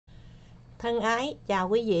Thân ái, chào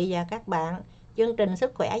quý vị và các bạn. Chương trình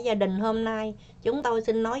Sức khỏe gia đình hôm nay, chúng tôi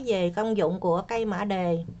xin nói về công dụng của cây mã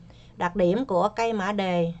đề. Đặc điểm của cây mã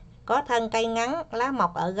đề: có thân cây ngắn, lá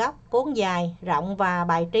mọc ở gốc, cuống dài, rộng và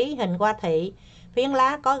bài trí hình hoa thị. Phiến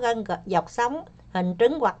lá có gân dọc sống, hình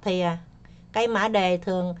trứng hoặc thìa. Cây mã đề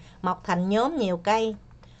thường mọc thành nhóm nhiều cây.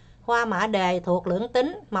 Hoa mã đề thuộc lưỡng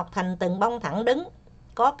tính, mọc thành từng bông thẳng đứng,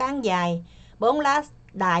 có cán dài, 4 lá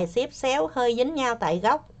đài xếp xéo hơi dính nhau tại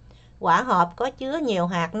gốc. Quả hộp có chứa nhiều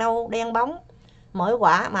hạt nâu đen bóng. Mỗi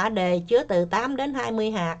quả mã đề chứa từ 8 đến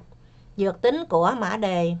 20 hạt. Dược tính của mã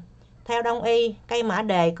đề: theo Đông y, cây mã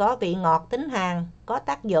đề có vị ngọt tính hàn, có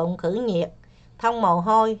tác dụng khử nhiệt, thông mồ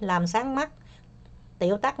hôi, làm sáng mắt,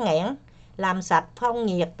 tiểu tắc nghẽn, làm sạch phong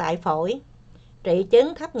nhiệt tại phổi, trị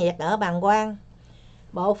chứng thấp nhiệt ở bàng quang.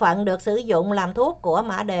 Bộ phận được sử dụng làm thuốc của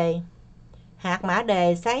mã đề: hạt mã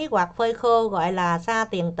đề sấy hoặc phơi khô gọi là sa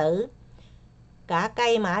tiền tử. Cả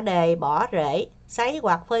cây mã đề bỏ rễ, sấy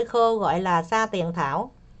hoặc phơi khô gọi là sa tiền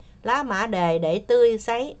thảo. Lá mã đề để tươi,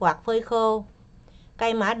 sấy hoặc phơi khô.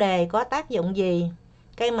 Cây mã đề có tác dụng gì?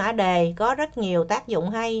 Cây mã đề có rất nhiều tác dụng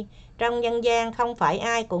hay. Trong dân gian không phải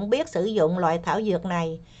ai cũng biết sử dụng loại thảo dược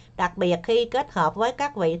này, đặc biệt khi kết hợp với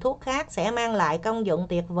các vị thuốc khác sẽ mang lại công dụng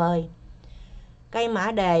tuyệt vời. Cây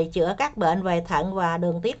mã đề chữa các bệnh về thận và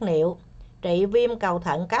đường tiết niệu, trị viêm cầu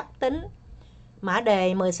thận cấp tính. Mã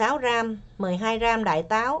đề 16g, 12g đại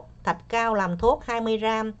táo, thạch cao làm thuốc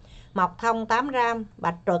 20g, mọc thông 8g,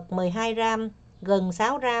 bạch trực 12g, gừng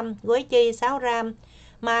 6g, quế chi 6g,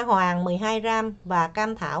 ma hoàng 12g và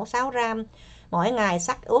cam thảo 6g. Mỗi ngày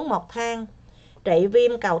sắc uống 1 thang. Trị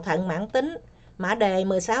viêm cầu thận mãn tính. Mã đề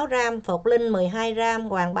 16g, phục linh 12g,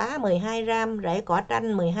 hoàng bá 12g, rễ cỏ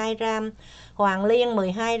tranh 12g, hoàng liên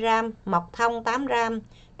 12g, mọc thông 8g,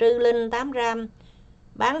 trư linh 8g,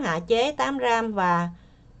 bán hạ chế 8g và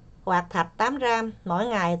hoạt thạch 8g. Mỗi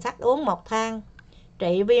ngày sắc uống 1 thang.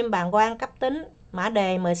 Trị viêm bàng quang cấp tính. Mã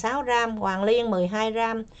đề 16g, hoàng liên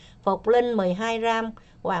 12g, phục linh 12g,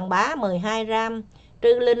 hoàng bá 12g,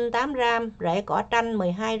 trư linh 8g, rễ cỏ tranh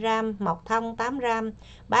 12g, mọc thông 8g,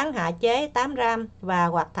 bán hạ chế 8g và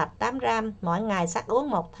hoạt thạch 8g. Mỗi ngày sắc uống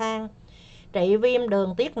 1 thang. Trị viêm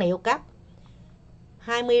đường tiết niệu cấp.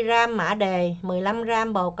 20g mã đề,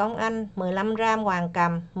 15g bồ công anh, 15g hoàng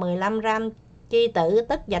cầm, 15g chi tử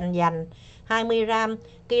tức dành dành, 20g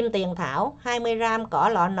kim tiền thảo, 20g cỏ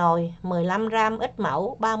lọ nồi, 15g ít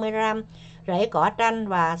mẫu, 30g rễ cỏ tranh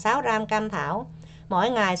và 6g cam thảo. Mỗi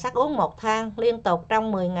ngày sắc uống 1 thang liên tục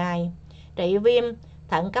trong 10 ngày. Trị viêm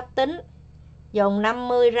thận cấp tính. Dùng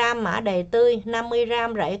 50g mã đề tươi,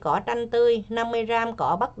 50g rễ cỏ tranh tươi, 50g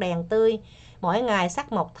cỏ bất đèn tươi. Mỗi ngày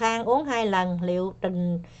sắc 1 thang, uống 2 lần, liệu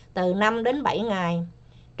trình từ 5 đến 7 ngày.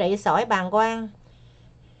 Trị sỏi bàng quang.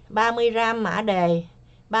 30g mã đề,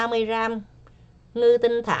 30g ngư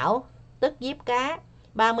tinh thảo tức diếp cá,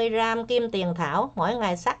 30g kim tiền thảo. Mỗi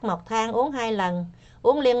ngày sắc 1 thang, uống 2 lần,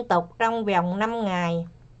 uống liên tục trong vòng 5 ngày.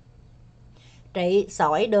 Trị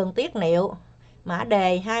sỏi đường tiết niệu. Mã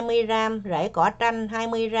đề 20g, rễ cỏ tranh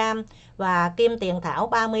 20g và kim tiền thảo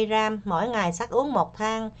 30g. Mỗi ngày sắc uống 1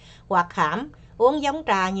 thang. Hoặc hãm, uống giống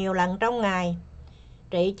trà nhiều lần trong ngày.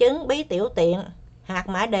 Trị chứng bí tiểu tiện. Hạt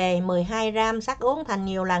mã đề 12g, sắc uống thành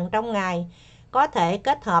nhiều lần trong ngày. Có thể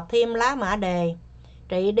kết hợp thêm lá mã đề.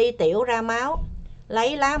 Trị đi tiểu ra máu.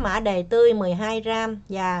 Lấy lá mã đề tươi 12g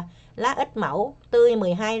và lá ít mẫu tươi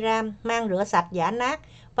 12g, mang rửa sạch giã nát,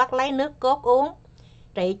 vắt lấy nước cốt uống.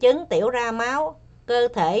 Trị chứng tiểu ra máu, cơ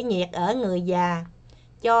thể nhiệt ở người già.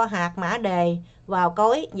 Cho hạt mã đề vào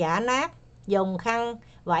cối giã nát, dùng khăn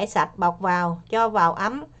vải sạch bọc vào, cho vào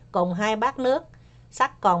ấm cùng 2 bát nước,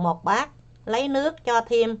 sắc còn 1 bát. Lấy nước cho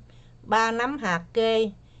thêm 3 nắm hạt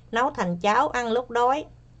kê, nấu thành cháo ăn lúc đói.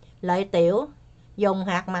 Lợi tiểu. Dùng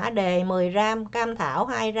hạt mã đề 10g, cam thảo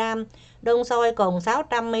 2g, đun sôi cùng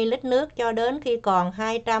 600ml nước cho đến khi còn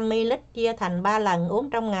 200ml, chia thành 3 lần uống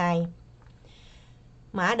trong ngày.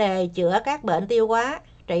 Mã đề chữa các bệnh tiêu hóa.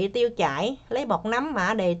 Trị tiêu chảy, lấy 1 nắm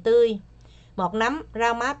mã đề tươi, 1 nắm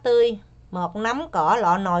rau má tươi, 1 nắm cỏ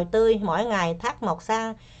lọ nồi tươi. Mỗi ngày thắt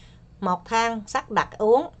 1 thang, sắc đặc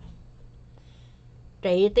uống.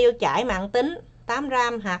 Trị tiêu chảy mãn tính.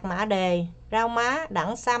 8g hạt mã đề, rau má,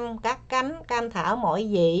 đẳng sâm, cát cánh, cam thảo mỗi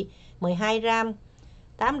vị 12g,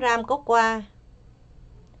 8g cúc qua.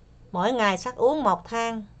 Mỗi ngày sắc uống 1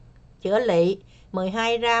 thang. Chữa lỵ.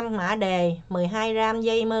 12g mã đề, 12g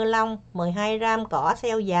dây mơ lông, 12g cỏ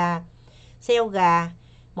xeo già, xeo gà.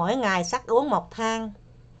 Mỗi ngày sắc uống 1 thang.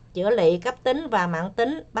 Chữa lỵ cấp tính và mãn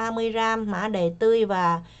tính. 30g mã đề tươi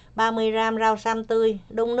và 30g rau sâm tươi,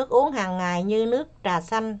 đun nước uống hàng ngày như nước trà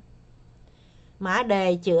xanh. Mã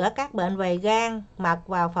đề chữa các bệnh về gan, mật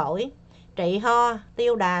và phổi. Trị ho,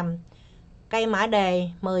 tiêu đàm. Cây mã đề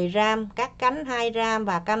 10 gram, cắt cánh 2 gram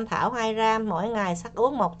và cam thảo 2 gram, mỗi ngày sắc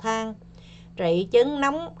uống 1 thang. Trị chứng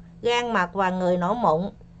nóng gan mật và người nổi mụn.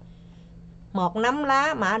 1 nắm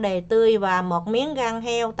lá mã đề tươi và 1 miếng gan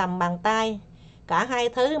heo tầm bàn tay. Cả hai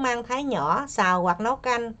thứ mang thái nhỏ, xào hoặc nấu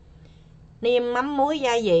canh. Nêm mắm muối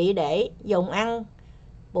gia vị để dùng ăn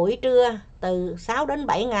buổi trưa, từ 6 đến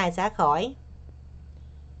 7 ngày sẽ khỏi.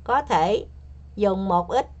 Có thể dùng một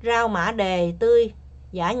ít rau mã đề tươi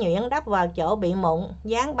giã nhuyễn đắp vào chỗ bị mụn,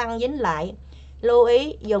 dán băng dính lại. Lưu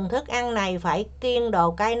ý dùng thức ăn này phải kiêng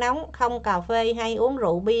đồ cay nóng, không cà phê hay uống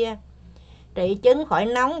rượu bia. Trị chứng khỏi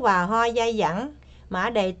nóng và ho dai dẳng. Mã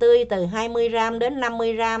đề tươi từ 20g đến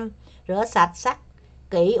 50g, rửa sạch sắc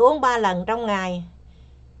kỹ, uống 3 lần trong ngày.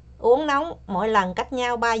 Uống nóng mỗi lần cách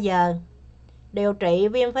nhau 3 giờ. Điều trị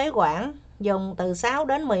viêm phế quản, dùng từ 6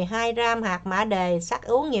 đến 12g hạt mã đề, sắc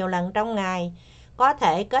uống nhiều lần trong ngày, có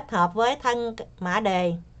thể kết hợp với thân mã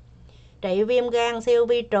đề. Trị viêm gan siêu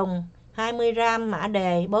vi trùng, 20g mã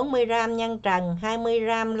đề, 40g nhân trần,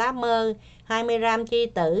 20g lá mơ, 20g chi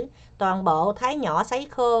tử, toàn bộ thái nhỏ sấy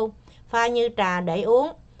khô, pha như trà để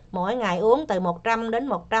uống, mỗi ngày uống từ 100 đến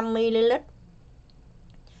 100ml.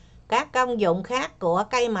 Các công dụng khác của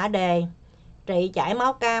cây mã đề: trị chảy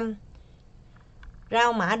máu cam.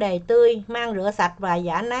 Rau mã đề tươi mang rửa sạch và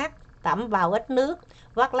giã nát, tẩm vào ít nước,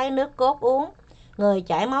 vắt lấy nước cốt uống. Người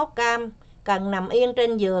chảy máu cam cần nằm yên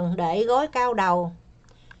trên giường để gối cao đầu.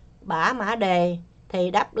 Bã mã đề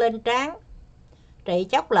thì đắp lên trán. Trị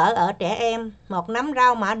chốc lở ở trẻ em, 1 nắm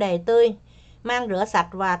rau mã đề tươi mang rửa sạch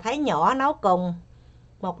và thái nhỏ nấu cùng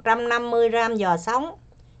 150g giò sống,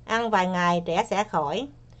 ăn vài ngày trẻ sẽ khỏi.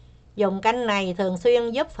 Dùng canh này thường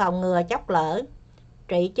xuyên giúp phòng ngừa chốc lở.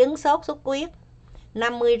 Trị chứng sốt xuất huyết,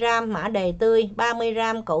 50g mã đề tươi,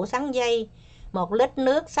 30g củ sắn dây, 1 lít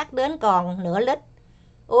nước sắc đến còn nửa lít,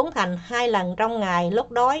 uống thành 2 lần trong ngày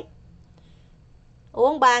lúc đói.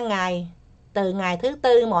 Uống 3 ngày, từ ngày thứ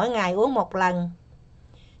 4 mỗi ngày uống 1 lần.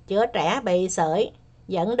 Chữa trẻ bị sởi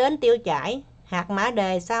dẫn đến tiêu chảy. Hạt mã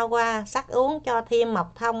đề sao qua sắc uống cho thêm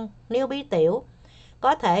mọc thông nếu bí tiểu,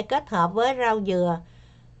 có thể kết hợp với rau dừa,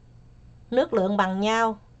 nước lượng bằng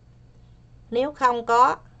nhau nếu không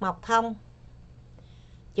có mọc thông.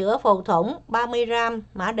 Chữa phù thủng, 30g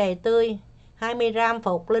mã đề tươi, 20g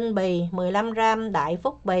phục linh bì, 15g đại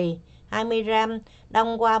phúc bì, 20g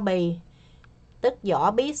đông qua bì, tức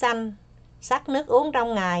vỏ bí xanh, sắc nước uống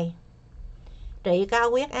trong ngày. Trị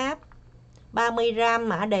cao huyết áp, 30g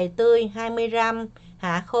mã đề tươi, 20g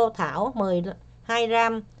hạ khô thảo,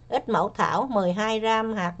 12g ít mẫu thảo,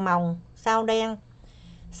 12g hạt mồng sao đen,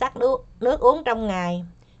 sắc nước uống trong ngày.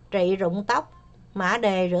 Trị rụng tóc, mã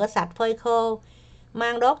đề rửa sạch phơi khô,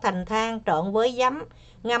 mang đốt thành than trộn với giấm,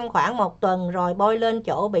 ngâm khoảng 1 tuần rồi bôi lên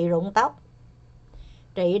chỗ bị rụng tóc.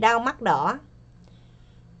 Trị đau mắt đỏ,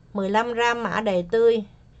 15g mã đề tươi,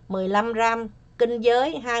 15g kinh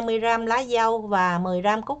giới, 20g lá dâu và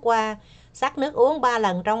 10g cúc hoa, sắc nước uống 3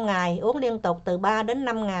 lần trong ngày, uống liên tục từ 3 đến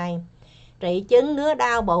 5 ngày. Trị chứng ngứa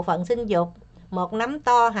đau bộ phận sinh dục, 1 nắm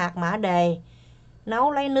to hạt mã đề,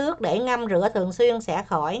 nấu lấy nước để ngâm rửa thường xuyên sẽ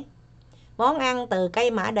khỏi. Món ăn từ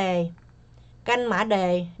cây mã đề. Canh mã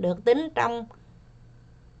đề được tính trong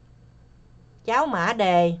cháo mã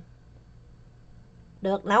đề,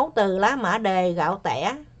 được nấu từ lá mã đề, gạo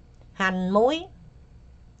tẻ, hành, muối.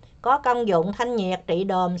 Có công dụng thanh nhiệt, trị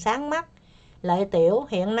đờm, sáng mắt. Lợi tiểu,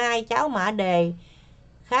 hiện nay cháo mã đề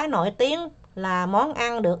khá nổi tiếng là món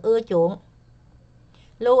ăn được ưa chuộng.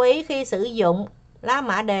 Lưu ý khi sử dụng lá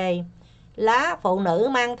mã đề: lá phụ nữ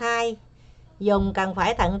mang thai dùng cần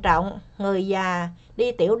phải thận trọng, người già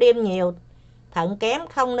đi tiểu đêm nhiều, thận kém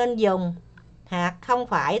không nên dùng. Hạt không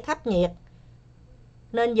phải thấp nhiệt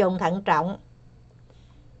nên dùng thận trọng.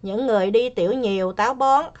 Những người đi tiểu nhiều, táo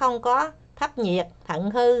bón, không có thấp nhiệt,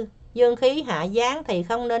 thận hư, dương khí hạ gián thì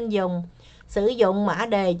không nên dùng. Sử dụng mã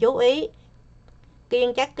đề chú ý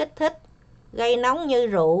kiêng chất kích thích gây nóng như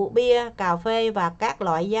rượu, bia, cà phê và các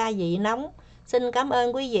loại gia vị nóng. Xin cảm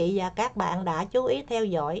ơn quý vị và các bạn đã chú ý theo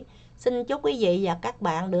dõi. Xin chúc quý vị và các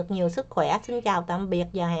bạn được nhiều sức khỏe. Xin chào tạm biệt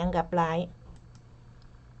và hẹn gặp lại.